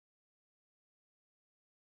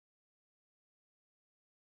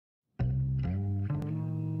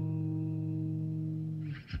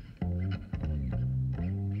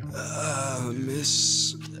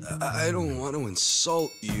Miss, I don't want to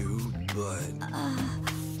insult you, but...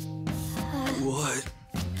 What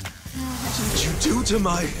did you do to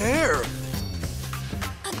my hair?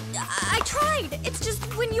 I tried. It's just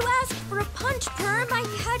when you asked for a punch perm, I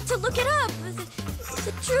had to look it up.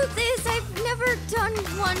 The truth is, I've never done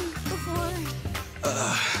one before.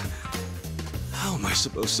 How am I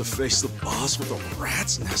supposed to face the boss with a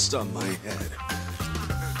rat's nest on my head?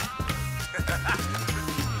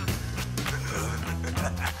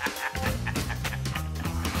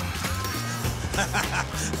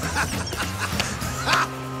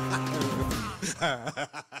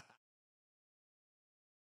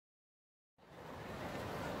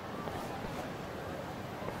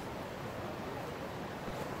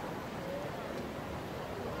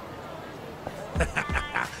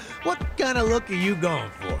 What kind of look are you going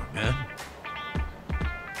for, man?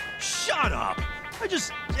 Shut up! I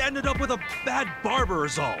just ended up with a bad barber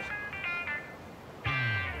is all.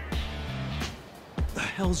 The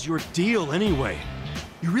hell's your deal anyway?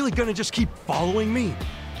 You really gonna just keep following me?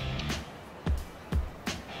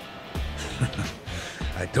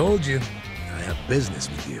 I told you, I have business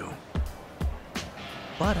with you.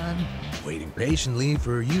 But I'm waiting patiently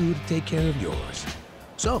for you to take care of yours.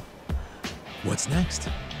 So, what's next?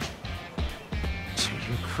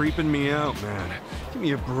 You're creeping me out, man. Give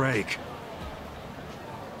me a break.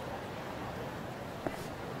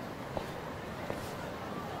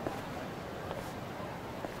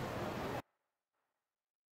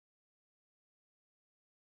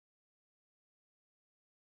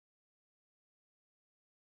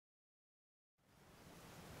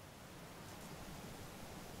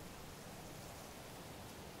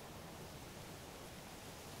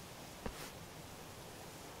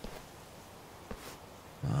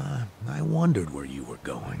 I wondered where you were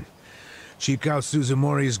going. Check out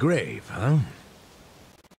Suzumori's grave, huh?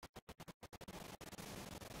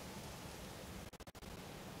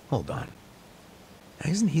 Hold on.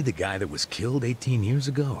 Isn't he the guy that was killed 18 years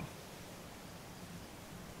ago?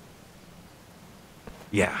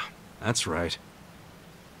 Yeah, that's right.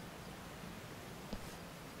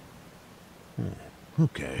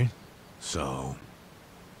 Okay. So,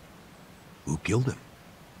 who killed him?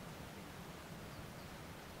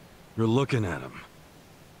 You're looking at him.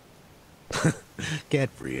 Get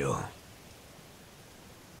real.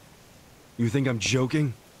 You think I'm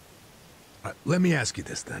joking? Let me ask you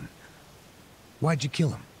this then. Why'd you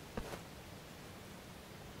kill him?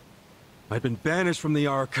 I'd been banished from the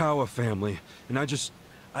Arakawa family, and I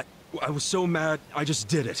was so mad, I just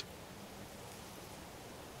did it.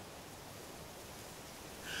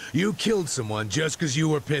 You killed someone just because you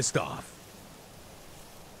were pissed off.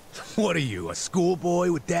 What are you, a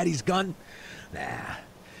schoolboy with daddy's gun? Nah,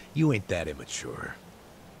 you ain't that immature.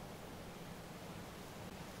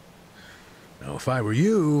 Now, if I were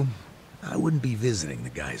you, I wouldn't be visiting the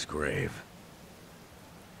guy's grave.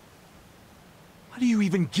 Why do you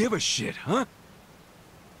even give a shit, huh?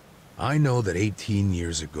 I know that 18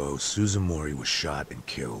 years ago, Suzumori was shot and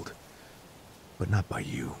killed. But not by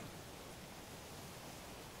you.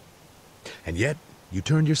 And yet, you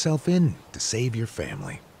turned yourself in to save your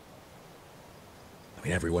family. I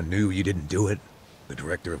mean, everyone knew you didn't do it. The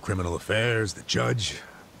director of criminal affairs, the judge,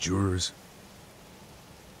 jurors.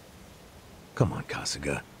 Come on,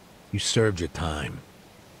 Kasuga. You served your time.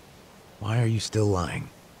 Why are you still lying?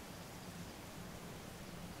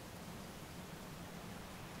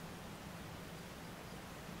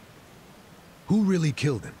 Who really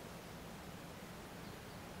killed him?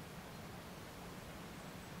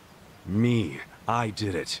 Me. I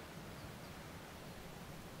did it.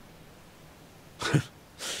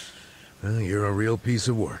 Well, you're a real piece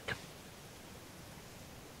of work.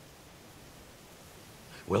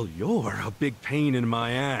 Well, you're a big pain in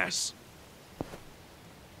my ass.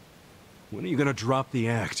 When are you gonna drop the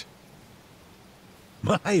act?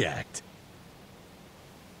 My act?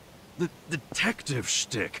 The detective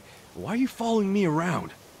shtick. Why are you following me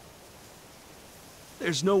around?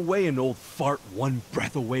 There's no way an old fart one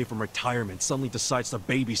breath away from retirement suddenly decides to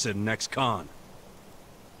babysit an ex-con.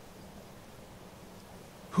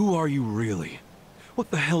 Who are you really? What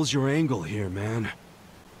the hell's your angle here, man?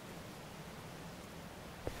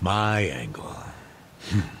 My angle.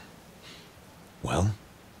 Well?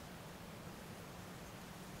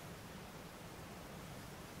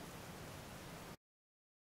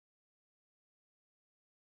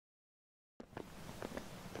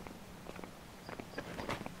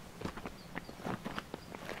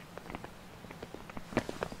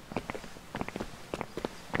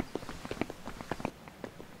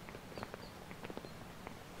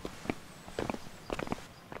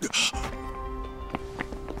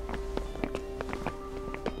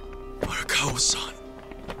 Arakawa-san.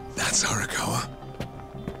 That's Arakawa.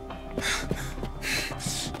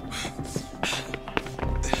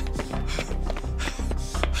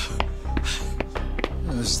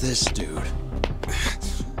 Who's this dude?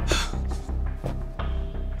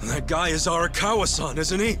 That guy is Arakawa-san,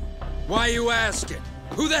 isn't he? Why are you asking?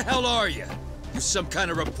 Who the hell are you? You some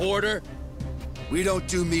kind of reporter? We don't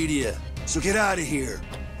do media, so get out of here.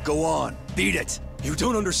 Go on, beat it. You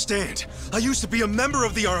don't understand. I used to be a member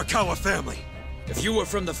of the Arakawa family. If you were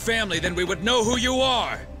from the family, then we would know who you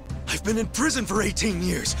are. I've been in prison for 18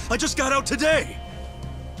 years. I just got out today.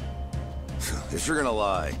 If you're gonna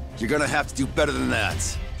lie, you're gonna have to do better than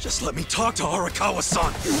that. Just let me talk to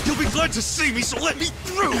Arakawa-san. You'll be glad to see me, so let me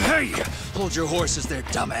through! Hey! Hold your horses there,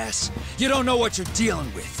 dumbass. You don't know what you're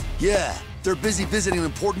dealing with. Yeah, they're busy visiting an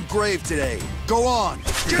important grave today. Go on,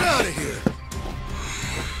 get out of here!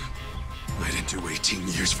 I didn't do 18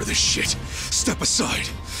 years for this shit. Step aside.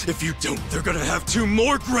 If you don't, they're gonna have 2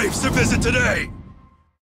 more graves to visit today!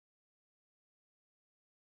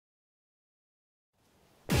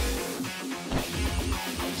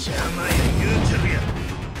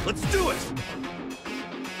 Let's do it!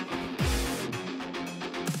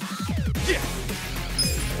 Yeah!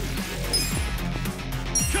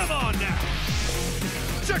 Come on now!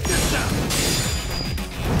 Check this out!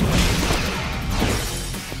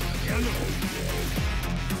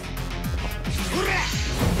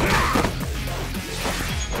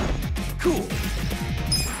 Cool!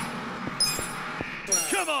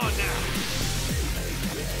 Come on now!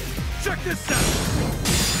 Check this out!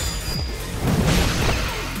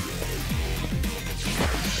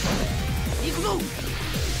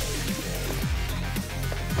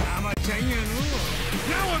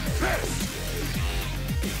 Now I'm pissed!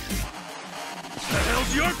 The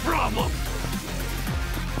hell's your problem?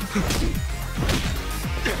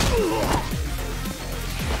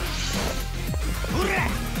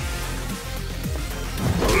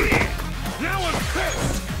 Now I'm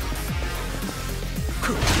pissed!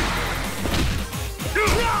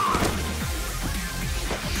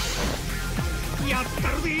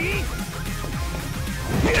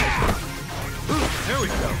 There we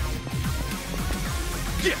go.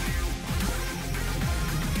 Yeah.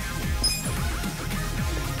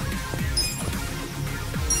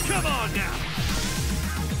 Come on now.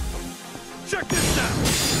 Check this out.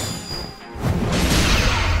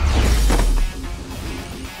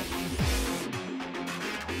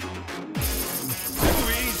 Too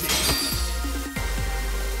easy.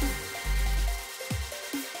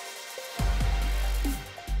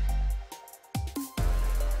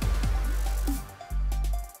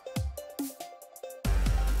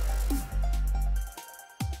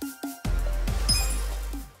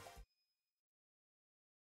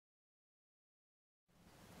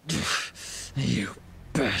 You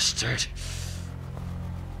bastard.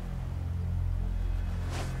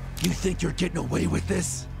 You think you're getting away with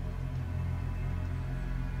this?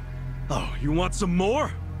 Oh, you want some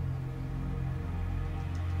more?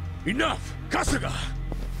 Enough! Kasuga!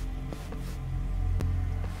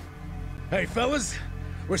 Hey, fellas.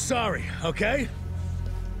 We're sorry, okay?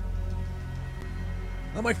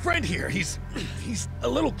 Now, my friend here, he's a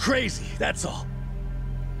little crazy, that's all.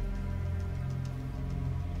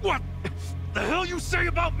 What the hell you say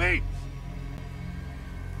about me?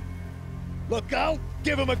 Look, I'll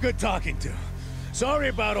give him a good talking to. Sorry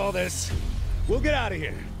about all this. We'll get out of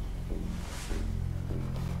here.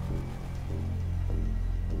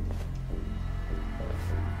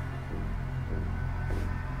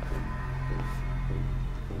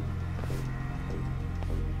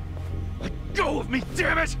 Let go of me,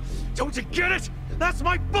 damn it! Don't you get it? That's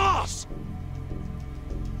my boss!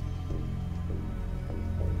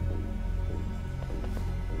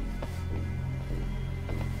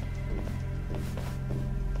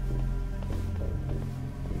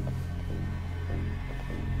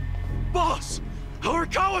 Boss!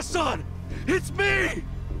 Arakawa-san! It's me!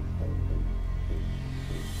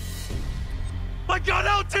 I got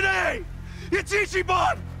out today! It's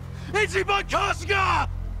Ichiban! Ichiban Kasuga!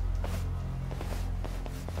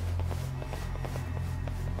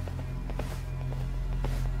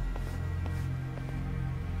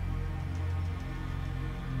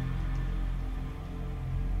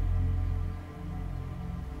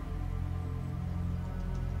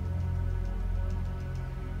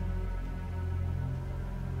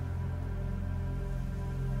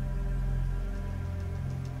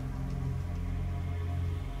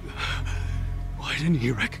 Why didn't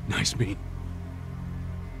he recognize me?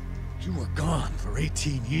 You were gone for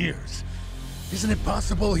 18 years. Isn't it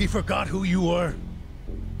possible he forgot who you were?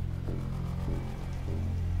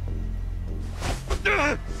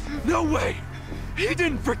 No way! He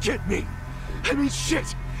didn't forget me! I mean,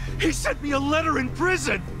 shit! He sent me a letter in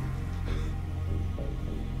prison!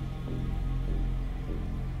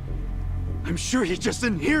 I'm sure he just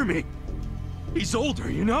didn't hear me. He's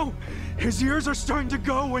older, you know? His ears are starting to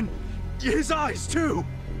go, and his eyes, too!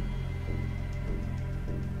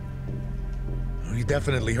 He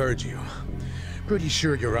definitely heard you. Pretty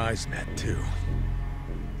sure your eyes met, too.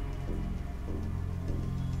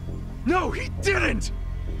 No, he didn't!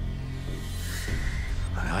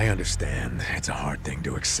 I understand. It's a hard thing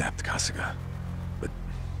to accept, Kasuga. But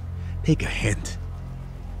take a hint.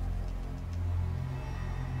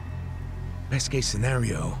 Best case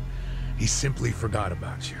scenario, he simply forgot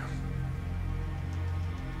about you.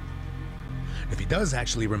 If he does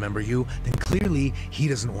actually remember you, then clearly he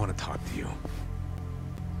doesn't want to talk to you.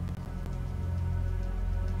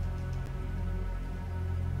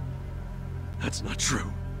 That's not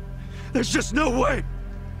true. There's just no way!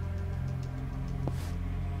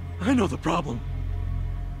 I know the problem.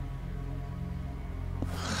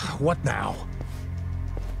 What now?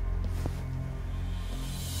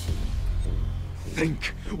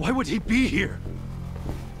 Think. Why would he be here?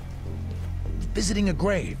 Visiting a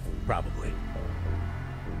grave, probably.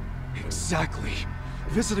 Exactly.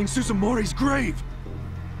 Visiting Suzumori's grave!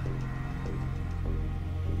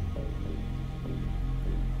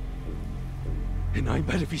 And I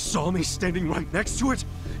bet if he saw me standing right next to it,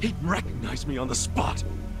 he'd recognize me on the spot.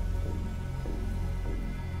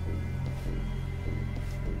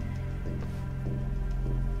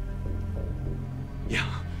 Yeah,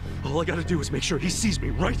 all I gotta do is make sure he sees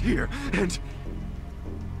me right here, and...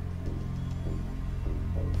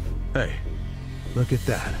 Hey, look at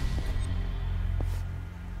that.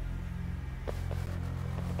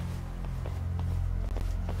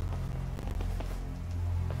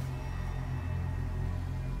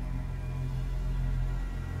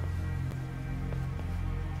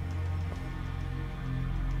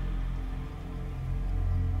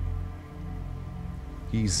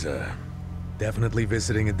 He's, definitely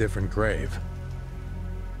visiting a different grave.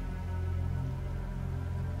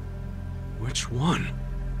 Which one?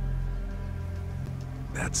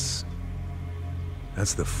 That's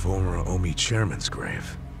the former Omi chairman's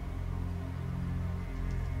grave.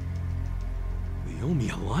 The Omi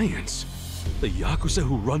Alliance? The Yakuza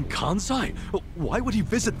who run Kansai? Why would he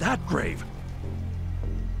visit that grave?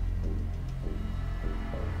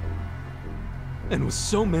 And with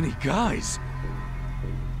so many guys.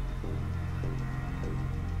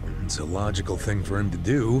 It's a logical thing for him to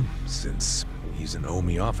do, since he's an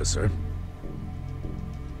Omi officer.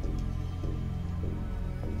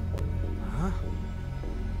 Huh?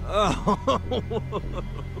 Oh.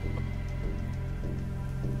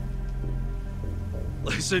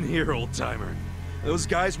 Listen here, old-timer. Those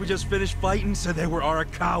guys we just finished fighting said they were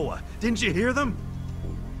Arakawa. Didn't you hear them?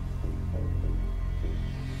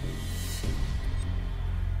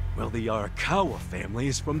 Well, the Arakawa family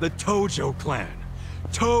is from the Tojo clan.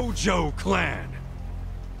 Tojo clan!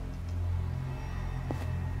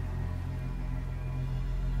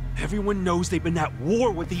 Everyone knows they've been at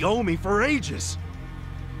war with the Omi for ages.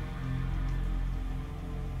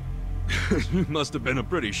 You must have been a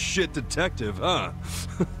pretty shit detective, huh?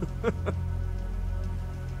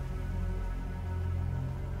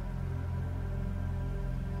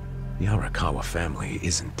 The Arakawa family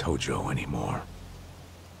isn't Tojo anymore.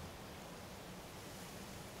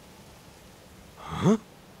 Huh?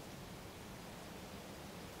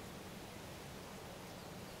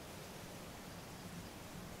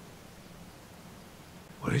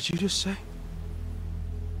 What did you just say?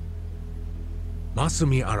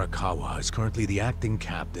 Masumi Arakawa is currently the acting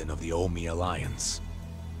captain of the Omi Alliance.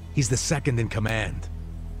 He's the second in command.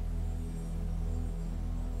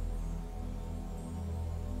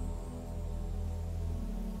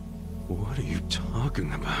 What are you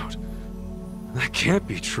talking about? That can't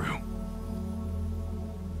be true.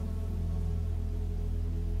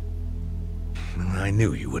 I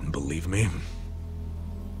knew you wouldn't believe me.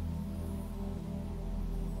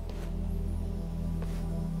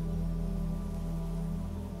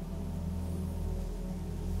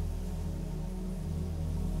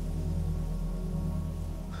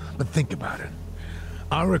 But think about it.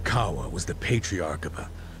 Arakawa was the patriarch of a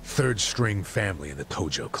third-string family in the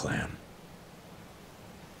Tojo clan.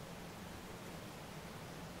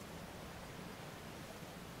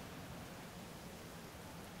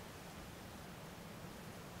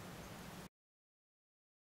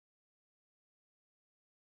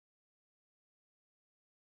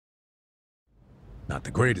 Not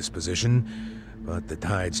the greatest position, but the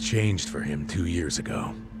tides changed for him 2 years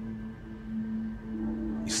ago.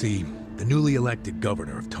 You see, the newly elected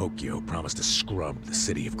governor of Tokyo promised to scrub the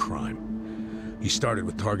city of crime. He started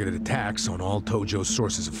with targeted attacks on all Tojo's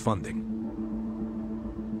sources of funding.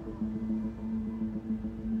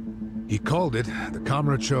 He called it the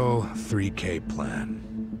Kamurocho 3K Plan.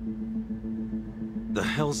 The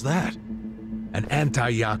hell's that? An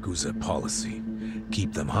anti-Yakuza policy.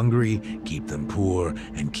 Keep them hungry, keep them poor,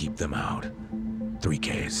 and keep them out.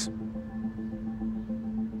 3Ks.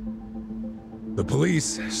 The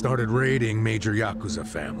police started raiding major Yakuza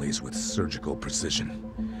families with surgical precision.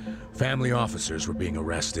 Family officers were being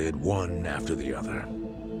arrested one after the other.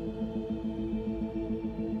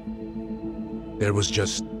 There was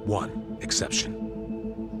just one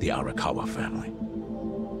exception. The Arakawa family.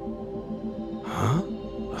 Huh?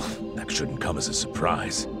 That shouldn't come as a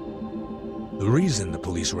surprise. The reason the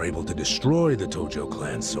police were able to destroy the Tojo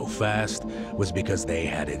clan so fast was because they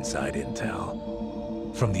had inside intel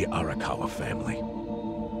from the Arakawa family.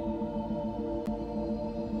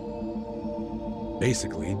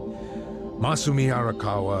 Basically, Masumi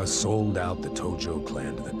Arakawa sold out the Tojo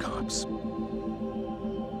clan to the cops.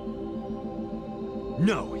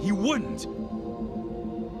 No, he wouldn't!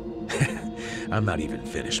 I'm not even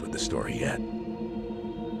finished with the story yet.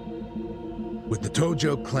 With the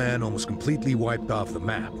Tojo clan almost completely wiped off the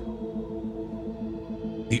map,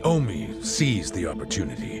 the Omi seized the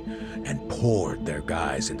opportunity and poured their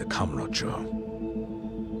guys into Kamurocho.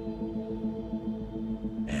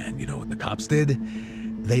 And you know what the cops did?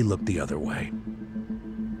 They looked the other way.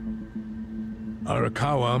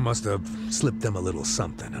 Arakawa must have slipped them a little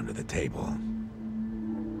something under the table.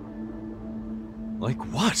 Like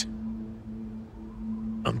what?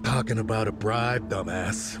 I'm talking about a bribe,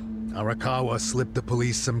 dumbass. Arakawa slipped the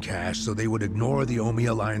police some cash so they would ignore the Omi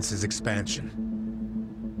Alliance's expansion.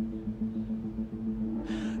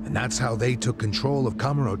 And that's how they took control of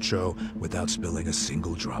Kamurocho without spilling a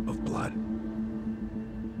single drop of blood.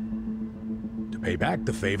 To pay back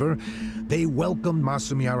the favor, they welcomed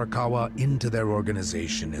Masumi Arakawa into their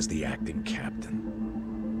organization as the acting captain.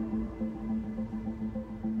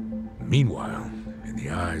 Meanwhile, in the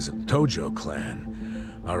eyes of the Tojo clan,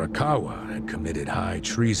 Arakawa had committed high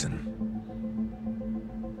treason.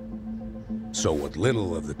 So what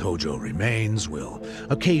little of the Tojo remains will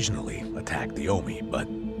occasionally attack the Omi, but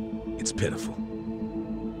it's pitiful.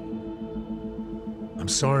 I'm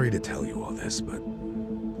sorry to tell you all this, but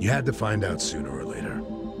you had to find out sooner or later.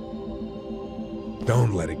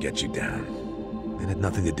 Don't let it get you down. It had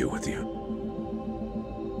nothing to do with you.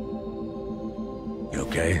 You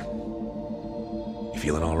okay? You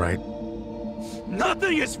feeling all right?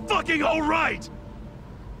 Nothing is fucking alright!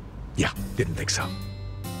 Yeah, didn't think so.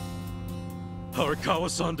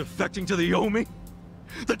 Arakawa-san defecting to the Omi?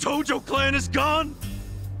 The Tojo clan is gone?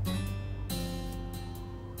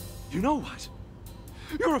 You know what?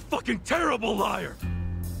 You're a fucking terrible liar!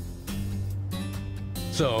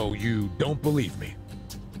 So, you don't believe me?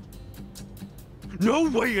 No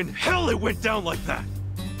way in hell it went down like that!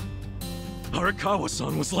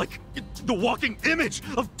 Arakawa-san was like the walking image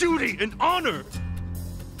of duty and honor!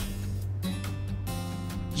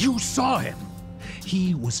 You saw him!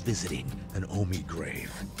 He was visiting an Omi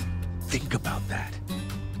grave. Think about that.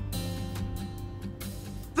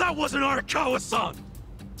 That wasn't Arakawa-san!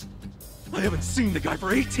 I haven't seen the guy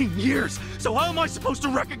for 18 years, so how am I supposed to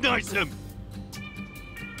recognize him?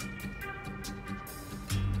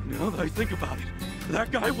 Now that I think about it,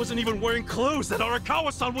 that guy wasn't even wearing clothes that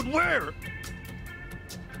Arakawa-san would wear!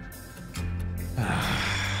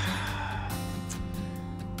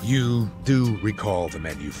 You do recall the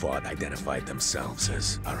men you fought identified themselves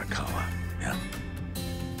as Arakawa, yeah?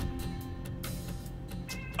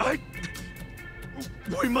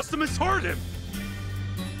 We must have misheard him!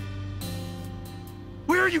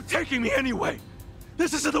 Where are you taking me anyway?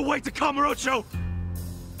 This isn't the way to Kamurocho!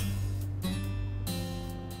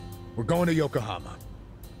 We're going to Yokohama.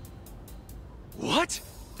 What?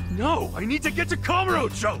 No, I need to get to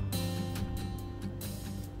Kamurocho!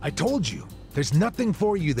 I told you, there's nothing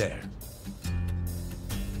for you there.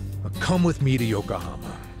 But come with me to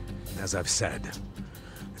Yokohama. As I've said,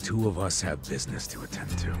 the two of us have business to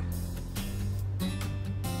attend to.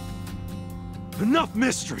 Enough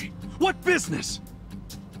mystery! What business?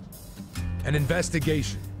 An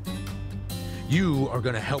investigation. You are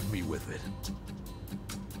gonna help me with it.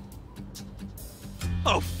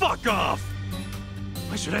 Oh, fuck off!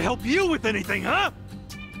 Why should I help you with anything, huh?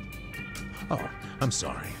 Oh, I'm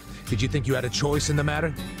sorry. Did you think you had a choice in the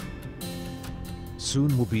matter?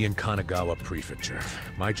 Soon we'll be in Kanagawa Prefecture,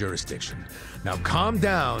 my jurisdiction. Now calm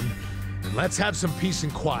down, and let's have some peace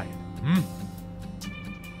and quiet, hmm?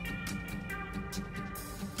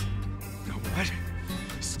 You know what?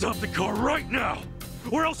 Stop the car right now,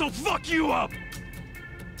 or else I'll fuck you up!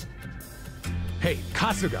 Hey,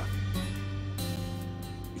 Kasuga!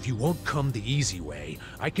 If you won't come the easy way,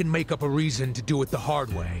 I can make up a reason to do it the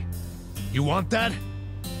hard way. You want that?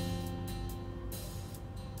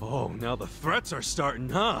 Oh, now the threats are starting,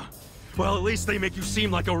 huh? Well, at least they make you seem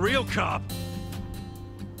like a real cop.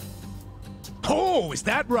 Oh, is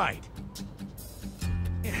that right?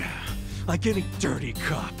 Yeah, like any dirty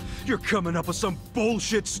cop, you're coming up with some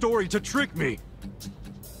bullshit story to trick me.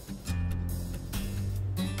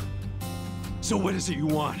 So what is it you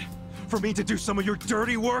want? For me to do some of your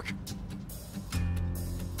dirty work?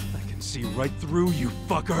 I can see right through you,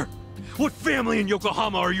 fucker. What family in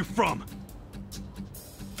Yokohama are you from?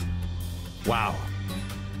 Wow.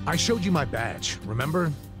 I showed you my badge,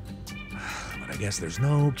 remember? But I guess there's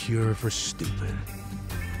no cure for stupid.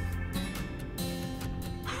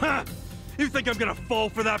 Ha! You think I'm gonna fall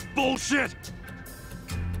for that bullshit?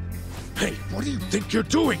 Hey, what do you think you're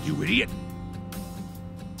doing, you idiot?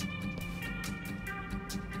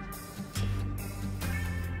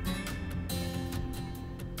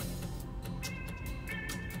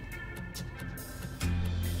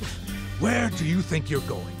 Where do you think you're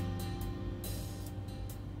going?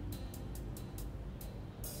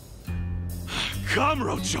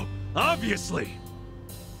 Kamurocho, obviously!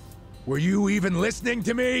 Were you even listening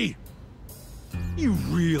to me? You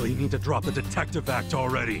really need to drop the detective act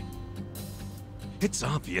already. It's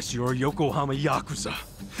obvious you're a Yokohama Yakuza.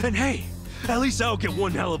 And hey, at least I'll get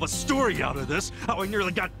one hell of a story out of this, how I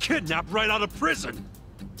nearly got kidnapped right out of prison.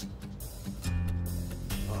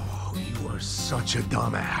 Oh, you are such a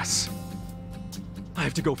dumbass. I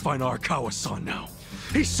have to go find Arakawa-san now.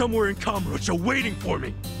 He's somewhere in Kamurocho waiting for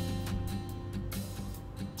me.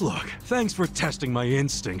 Look, thanks for testing my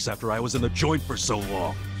instincts after I was in the joint for so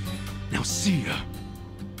long. Now see ya.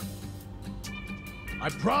 I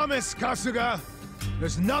promise, Kasuga.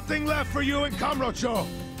 There's nothing left for you in Kamurocho.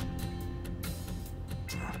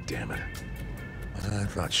 Oh, damn it. I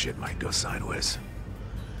thought shit might go sideways.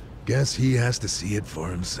 Guess he has to see it for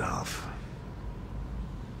himself.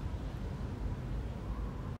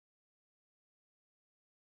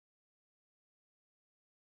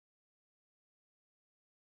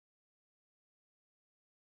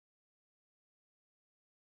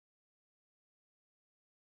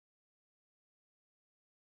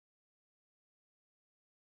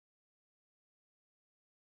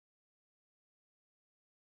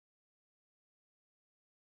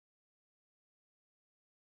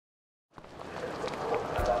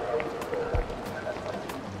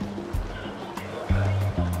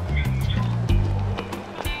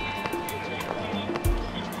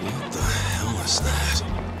 What the hell is that?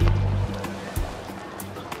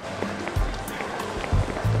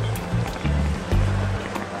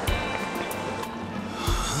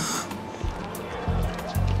 Huh?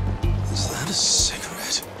 Is that a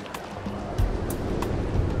cigarette?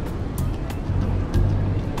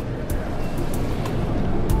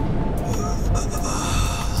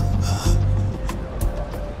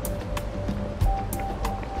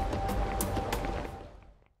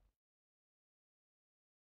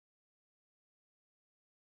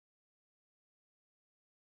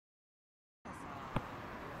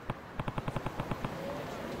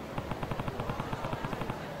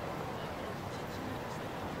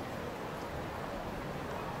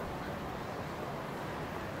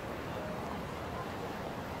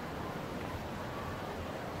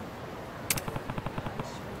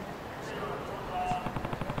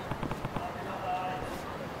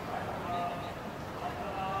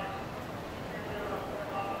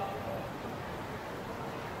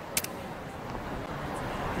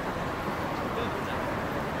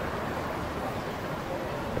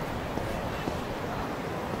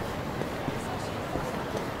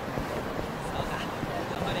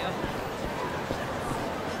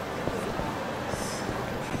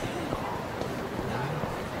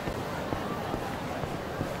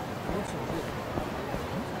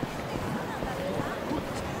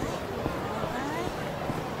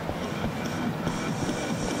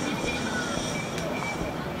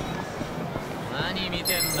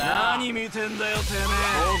何見てんだよてめえ。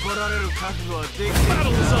怒られる覚悟はできてるんだ。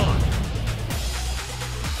 Battle's on!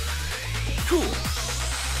 Cool!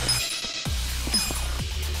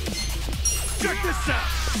 Check this out!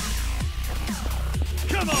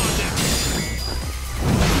 Come on now!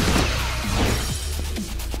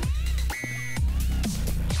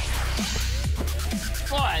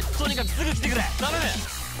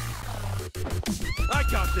 I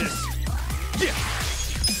got this! Yeah!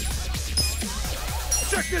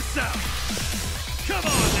 Check this out! Come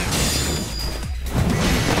on now!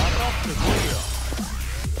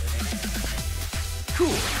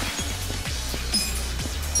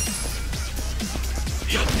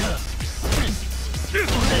 That's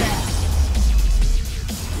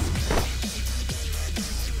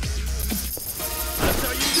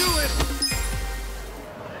how you do it!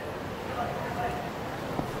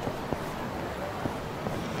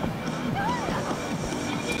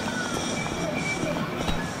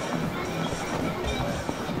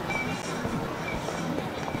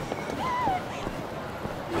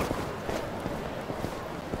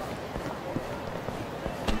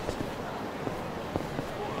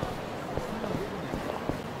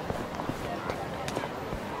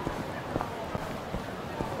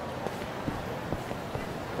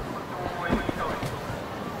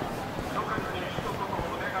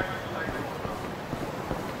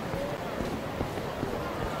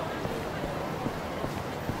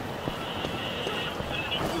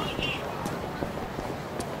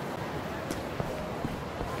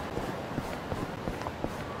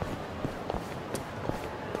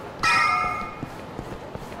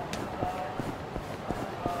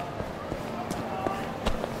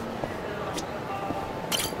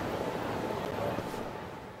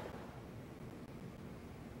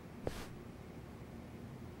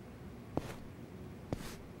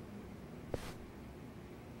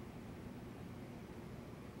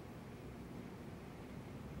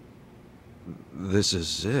 This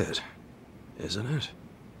is it, isn't it?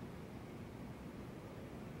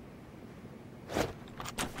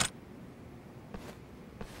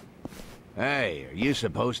 Hey, are you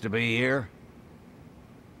supposed to be here?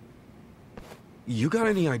 You got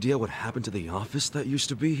any idea what happened to the office that used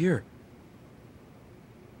to be here?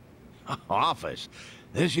 Office?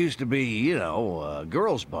 This used to be, you know, a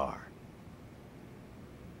girls' bar.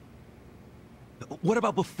 What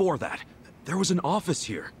about before that? There was an office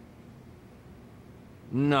here.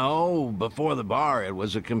 No, before the bar it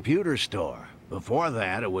was a computer store. Before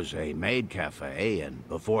that it was a maid cafe, and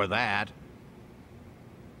before that...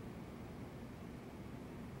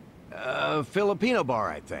 a Filipino bar,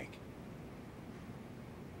 I think.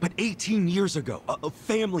 But 18 years ago, a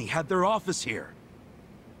family had their office here.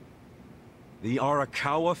 The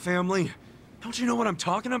Arakawa family? Don't you know what I'm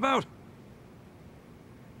talking about?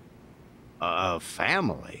 A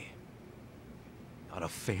family? Not a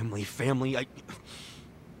family,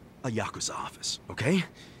 a Yakuza office, okay?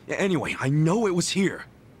 Anyway, I know it was here.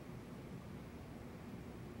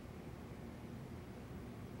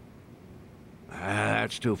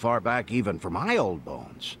 That's too far back even for my old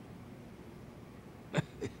bones.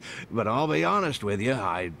 But I'll be honest with you,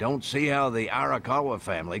 I don't see how the Arakawa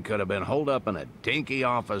family could have been holed up in a dinky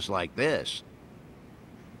office like this.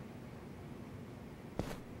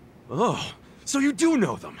 Oh, so you do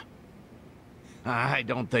know them? I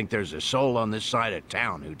don't think there's a soul on this side of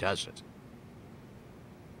town who does it.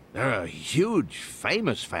 They're a huge,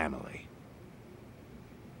 famous family.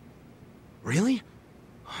 Really?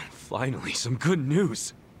 Finally, some good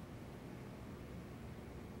news.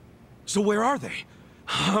 So where are they?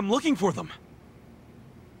 I'm looking for them.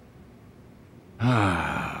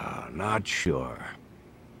 Not sure.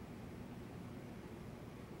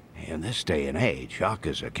 In this day and age,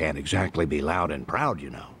 Yakuza can't exactly be loud and proud, you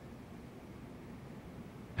know.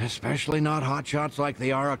 Especially not hotshots like the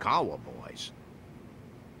Arakawa boys.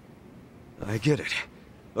 I get it.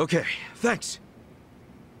 Okay, thanks.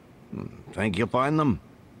 Think you'll find them?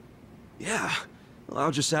 Yeah, well,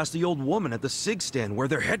 I'll just ask the old woman at the SIG stand where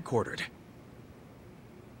they're headquartered.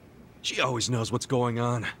 She always knows what's going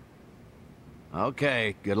on.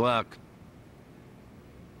 Okay, good luck.